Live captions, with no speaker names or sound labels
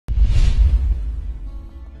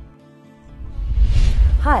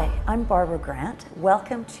Hi, I'm Barbara Grant.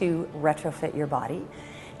 Welcome to Retrofit Your Body.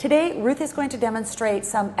 Today, Ruth is going to demonstrate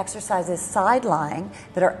some exercises side lying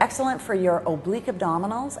that are excellent for your oblique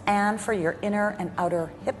abdominals and for your inner and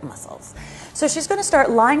outer hip muscles. So she's going to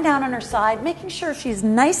start lying down on her side, making sure she's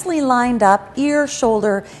nicely lined up, ear,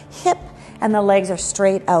 shoulder, hip, and the legs are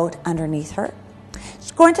straight out underneath her.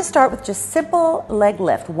 She's going to start with just simple leg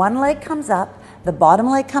lift. One leg comes up, the bottom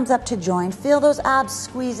leg comes up to join. Feel those abs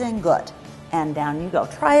squeezing, good. And down you go.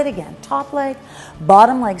 Try it again. Top leg,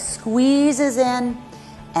 bottom leg squeezes in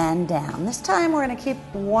and down. This time we're going to keep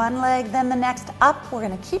one leg, then the next up. We're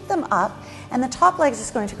going to keep them up, and the top leg is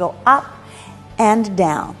just going to go up and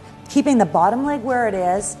down. Keeping the bottom leg where it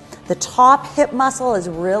is. The top hip muscle is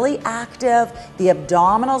really active. The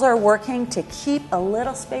abdominals are working to keep a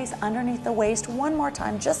little space underneath the waist. One more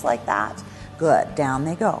time, just like that. Good. Down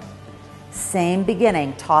they go. Same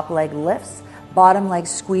beginning. Top leg lifts. Bottom leg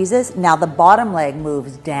squeezes. Now the bottom leg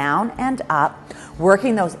moves down and up,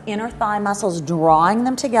 working those inner thigh muscles, drawing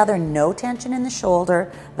them together. No tension in the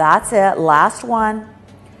shoulder. That's it. Last one.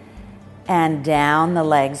 And down the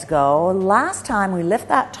legs go. Last time we lift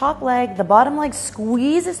that top leg, the bottom leg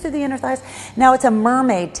squeezes through the inner thighs. Now it's a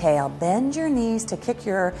mermaid tail. Bend your knees to kick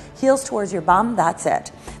your heels towards your bum. That's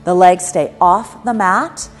it. The legs stay off the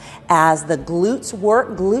mat as the glutes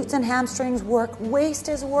work. Glutes and hamstrings work. Waist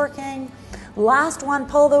is working. Last one,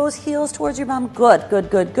 pull those heels towards your bum. Good, good,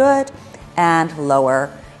 good, good. And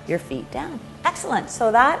lower your feet down. Excellent.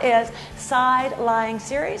 So that is side lying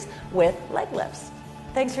series with leg lifts.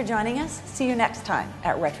 Thanks for joining us. See you next time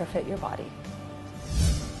at Retrofit Your Body.